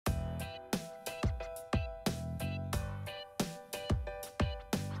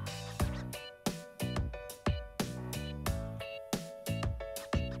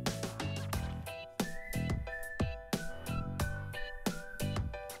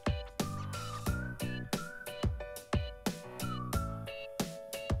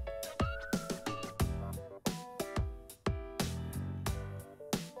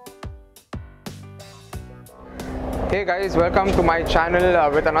Hey guys, welcome to my channel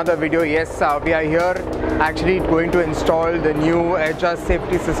with another video. Yes, we are here actually going to install the new Ajjas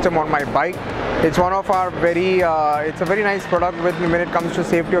safety system on my bike. It's one of our it's a very nice product when it comes to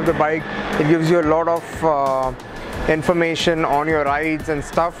safety of the bike. It gives you a lot of information on your rides and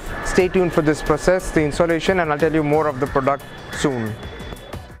stuff. Stay tuned for this process, the installation, and I'll tell you more of the product soon.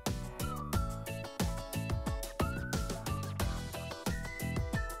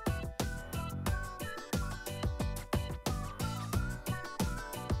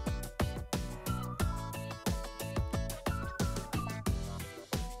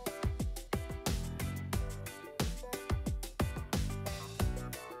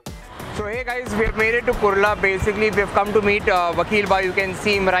 So hey guys, we have made it to Kurla. Basically we have come to meet Vakil Bhai. You can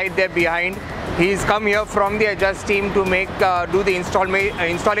see him right there behind. He's come here from the Ajjas team to do the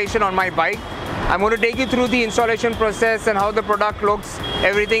installation on my bike. I'm going to take you through the installation process and how the product looks,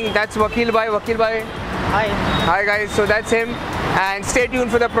 everything. That's Vakil Bhai. Vakil Bhai. Hi. Hi guys, so that's him, and stay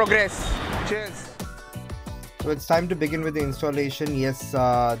tuned for the progress. Cheers. So it's time to begin with the installation. Yes,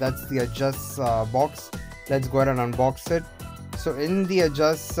 that's the Ajjas box. Let's go ahead and unbox it. So in the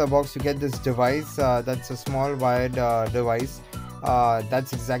Ajjas box you get this device. That's a small wired device.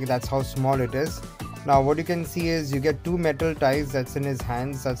 That's how small it is. Now what you can see is you get two metal ties. That's in his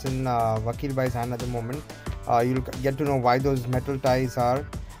hands. That's in Vakil Bhai's hand at the moment. You'll get to know why those metal ties are.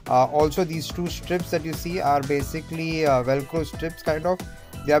 Also these two strips that you see are basically Velcro strips kind of.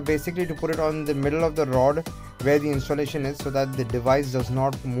 They are basically to put it on the middle of the rod where the installation is, so that the device does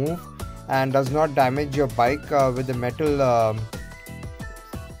not move and does not damage your bike with the metal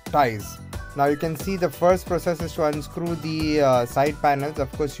ties. Now you can see the first process is to unscrew the side panels. Of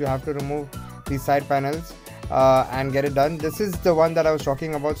course you have to remove the side panels and get it done. This is the one that I was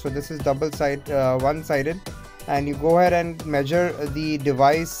talking about. So this is one-sided, and you go ahead and measure the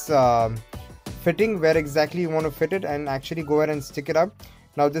device fitting, where exactly you want to fit it, and actually go ahead and stick it up.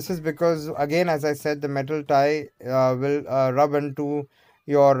 Now this is because, again, as I said, the metal tie will rub into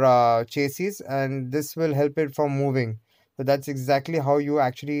your chassis, and this will help it from moving. So that's exactly how you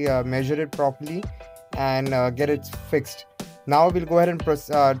actually measure it properly and get it fixed. Now we'll go ahead and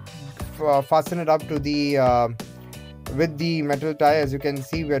fasten it up to the with the metal tie. As you can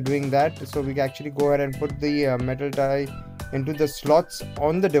see, we are doing that. So we actually go ahead and put the metal tie into the slots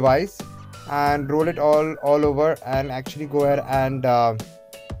on the device and roll it all over, and actually go ahead and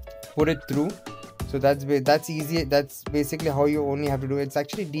put it through. So that's easy. That's basically how you only have to do it. It's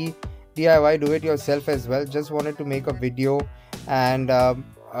actually DIY, do it yourself as well. Just wanted to make a video, and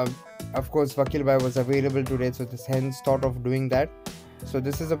of course Vakil Bhai was available today, so this hence thought of doing that. So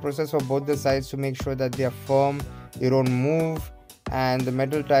this is a process for both the sides to make sure that they are firm, they don't move, and the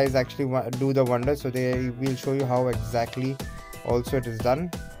metal ties actually do the wonder. So we'll show you how exactly also it is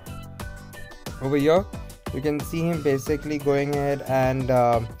done. Over here you can see him basically going ahead and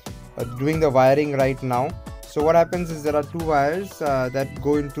doing the wiring right now. So what happens is there are two wires that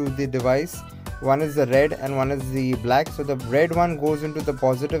go into the device. One is the red and one is the black. So the red one goes into the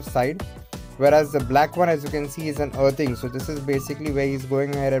positive side, whereas the black one, as you can see, is an earthing. So this is basically where he's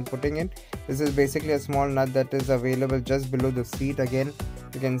going ahead and putting it. This is basically a small nut that is available just below the seat, again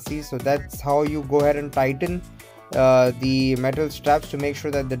you can see. So that's how you go ahead and tighten the metal straps to make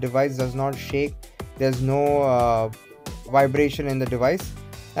sure that the device does not shake. There's no vibration in the device.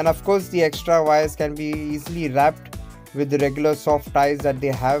 And of course the extra wires can be easily wrapped with the regular soft ties that they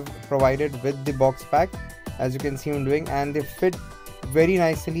have provided with the box pack, as you can see him doing, and they fit very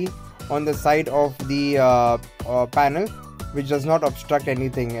nicely on the side of the panel, which does not obstruct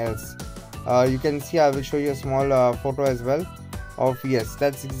anything else. You can see, I will show you a small photo as well of, yes,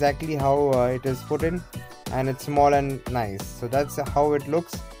 that's exactly how it is put in, and it's small and nice. So that's how it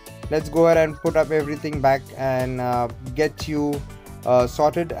looks. Let's go ahead and put up everything back and get you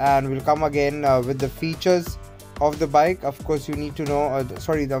sorted, and we'll come again with the features of the bike. Of course you need to know of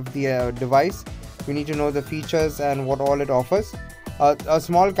the device. You need to know the features and what all it offers. A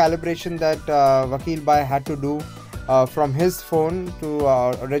small calibration that Vakil Bhai had to do from his phone to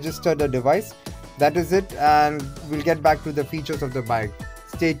register the device. That is it, and we'll get back to the features of the bike.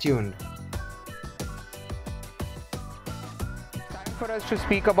 Stay tuned. For us to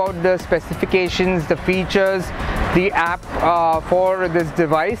speak about the specifications, the features, the app for this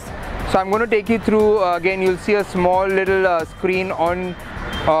device. So I'm going to take you through. Again, you'll see a small little screen on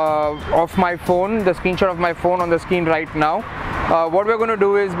of my phone, the screenshot of my phone on the screen right now. What we're going to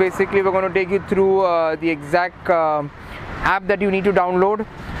do is basically we're going to take you through the exact app that you need to download.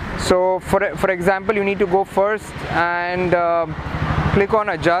 So for example, you need to go first and click on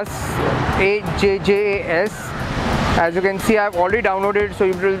Ajjas, Ajjas. As you can see, I've already downloaded, so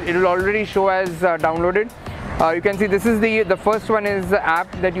it will already show as downloaded. You can see this is the first one is the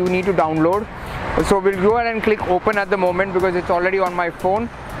app that you need to download. So we'll go ahead and click open at the moment because it's already on my phone.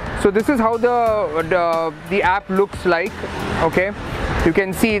 So this is how the app looks like. Okay, you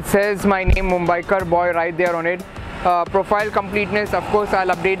can see it says my name MumBiker boy right there on it. Profile completeness, of course I'll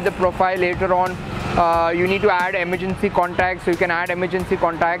update the profile later on. You need to add emergency contacts, so you can add emergency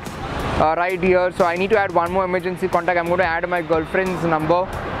contacts right here. So I need to add one more emergency contact. I'm going to add my girlfriend's number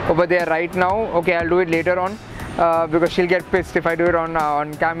over there right now. Okay, I'll do it later on because she'll get pissed if I do it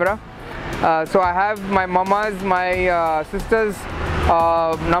on camera. So I have my mama's, my sister's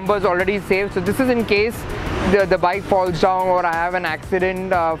numbers already saved. So this is in case the bike falls down or I have an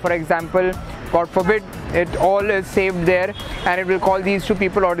accident, for example, God forbid, it all is saved there, and it will call these two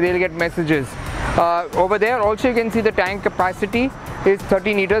people or they'll get messages. Over there also you can see the tank capacity is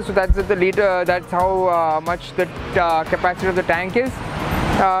 30 liters, so that's the liter, that's how much the capacity of the tank is.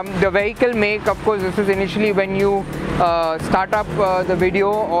 The vehicle make, of course, this is initially when you start up the video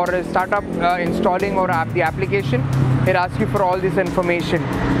or start up installing or the application, it asks you for all this information.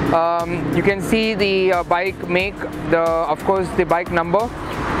 You can see the bike make, of course the bike number.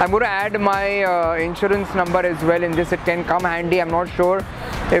 I'm going to add my insurance number as well in this. It can come handy. I'm not sure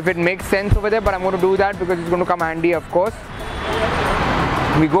if it makes sense over there, but I'm going to do that because it's going to come handy, of course.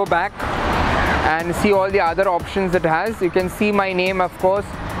 We go back and see all the other options it has. You can see my name, of course,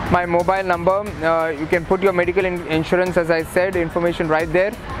 my mobile number. You can put your medical insurance, as I said, information right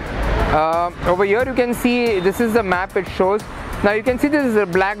there. Over here you can see this is the map it shows. Now you can see this is a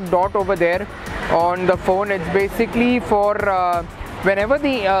black dot over there on the phone. It's basically for whenever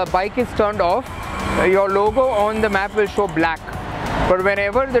the bike is turned off, your logo on the map will show black, but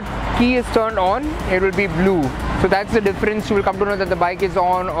whenever the key is turned on, it will be blue. So that's the difference. You will come to know that the bike is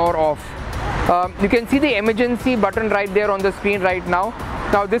on or off. You can see the emergency button right there on the screen right now.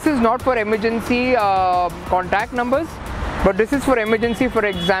 Now this is not for emergency contact numbers, but this is for emergency. For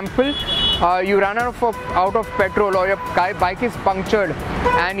example, you run out of petrol, or your bike is punctured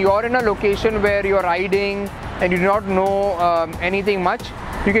and you're in a location where you're riding and you do not know anything much.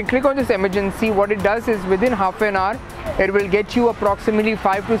 You can click on this emergency. What it does is within half an hour it will get you approximately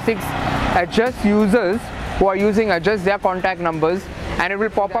 5 to 6 Ajjas users who are using Ajjas, their contact numbers, and it will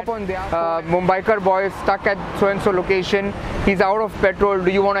pop up on their MumBiker boy is stuck at so and so location, he's out of petrol,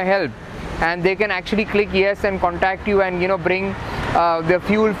 do you want to help? And they can actually click yes and contact you and bring the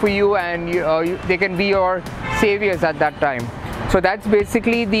fuel for you, and they can be your saviors at that time. So that's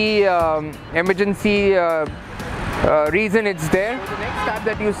basically the emergency reason it's there. The next tab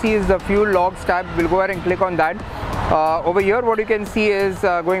that you see is the fuel logs tab. We'll go ahead and click on that. Over here what you can see is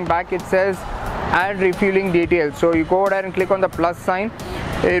going back, it says add refueling details. So you go ahead and click on the plus sign.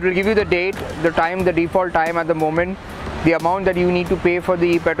 It will give you the date, the time, the default time at the moment, the amount that you need to pay for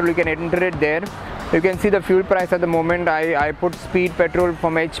the petrol. You can enter it there. You can see the fuel price at the moment. I put speed petrol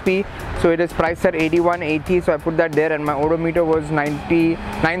from HP, so it is priced at 81.80, so I put that there, and my odometer was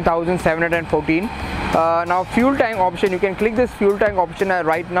 99,714. Now fuel tank option, you can click this fuel tank option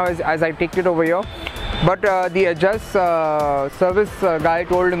right now as I ticked it over here. But the Ajjas service guy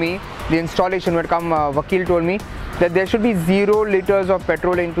told me, the installation would come, Vakil told me that there should be 0 liters of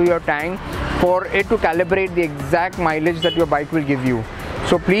petrol into your tank for it to calibrate the exact mileage that your bike will give you.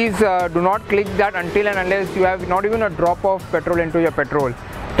 So please do not click that until and unless you have not even a drop of petrol into your petrol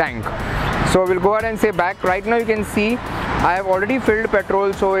tank. So we'll go ahead and say back. Right now you can see I have already filled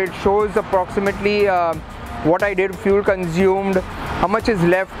petrol, so it shows approximately what I did, fuel consumed, how much is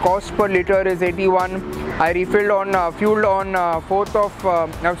left, cost per liter is 81. I refilled on fuel on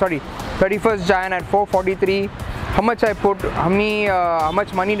 31st Jan at 443. How much I put, how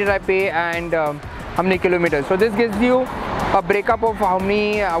much money did I pay, and how many kilometers. So this gives you a breakup of how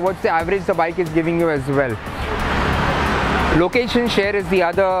many, what's the average the bike is giving you as well. Location share is the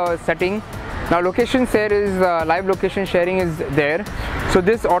other setting. Now location share is live location sharing is there. So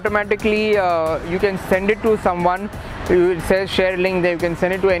this automatically you can send it to someone. It says share link there. You can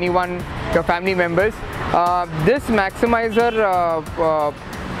send it to anyone, your family members. This maximizer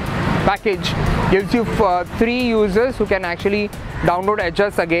package gives you 3 users who can actually download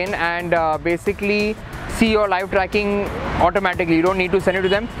Ajjas again and basically see your live tracking automatically. You don't need to send it to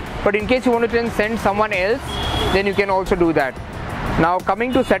them, but in case you want to then send someone else, then you can also do that. Now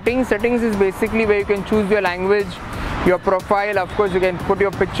coming to settings, settings is basically where you can choose your language, your profile, of course you can put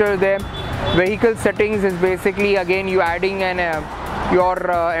your picture there. Vehicle settings is basically again you adding your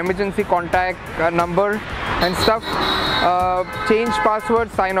emergency contact number and stuff. Change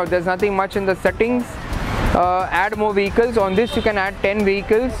password, sign out. There's nothing much in the settings. Add more vehicles. On this you can add 10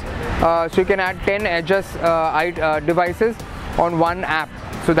 vehicles, so you can add 10 Ajjas devices on one app.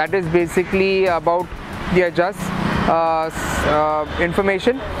 So that is basically about the Ajjas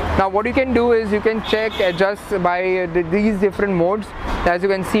information. Now what you can do is you can check Ajjas by these different modes. As you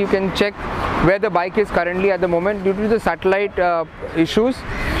can see, you can check where the bike is currently at the moment. Due to the satellite issues,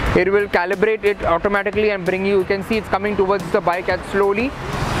 it will calibrate it automatically and bring you can see it's coming towards the bike, and slowly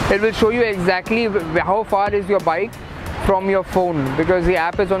it will show you exactly how far is your bike from your phone, because the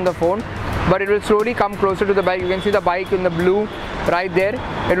app is on the phone, but it will slowly come closer to the bike. You can see the bike in the blue right there.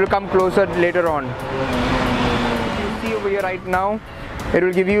 It will come closer later on. You see over here right now, it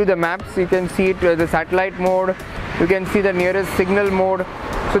will give you the maps. You can see it, the satellite mode. You can see the nearest signal mode.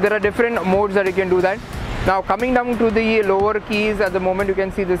 So there are different modes that you can do that. Now coming down to the lower keys, at the moment you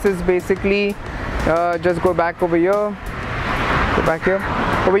can see this is basically just go back over here. Go back here.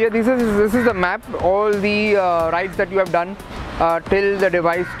 Over here, this is the map. All the rides that you have done till the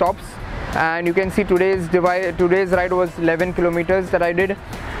device stops. And you can see today's ride was 11 kilometers that I did.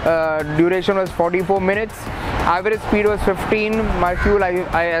 Duration was 44 minutes. Average speed was 15. My fuel,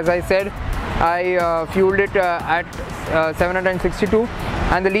 as I said, I fueled it at 762,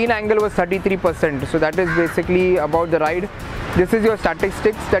 and the lean angle was 33%. So that is basically about the ride. This is your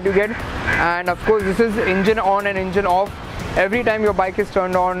statistics that you get, and of course this is engine on and engine off. Every time your bike is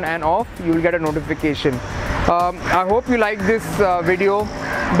turned on and off, you will get a notification. I hope you like this video.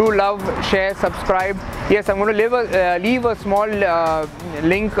 Do love, share, subscribe. Yes, I'm going to leave a small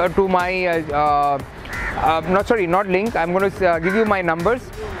link to my I'm going to give you my numbers,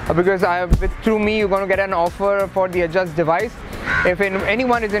 because through me you're going to get an offer for the Ajjas device. If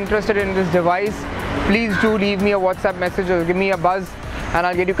anyone is interested in this device, please do leave me a WhatsApp message or give me a buzz, and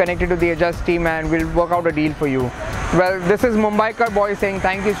I'll get you connected to the Ajjas team and we'll work out a deal for you. Well, this is MumBiker boy saying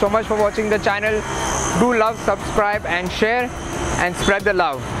thank you so much for watching the channel. Do love, subscribe and share, and spread the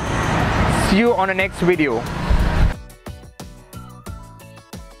love. See you on the next video.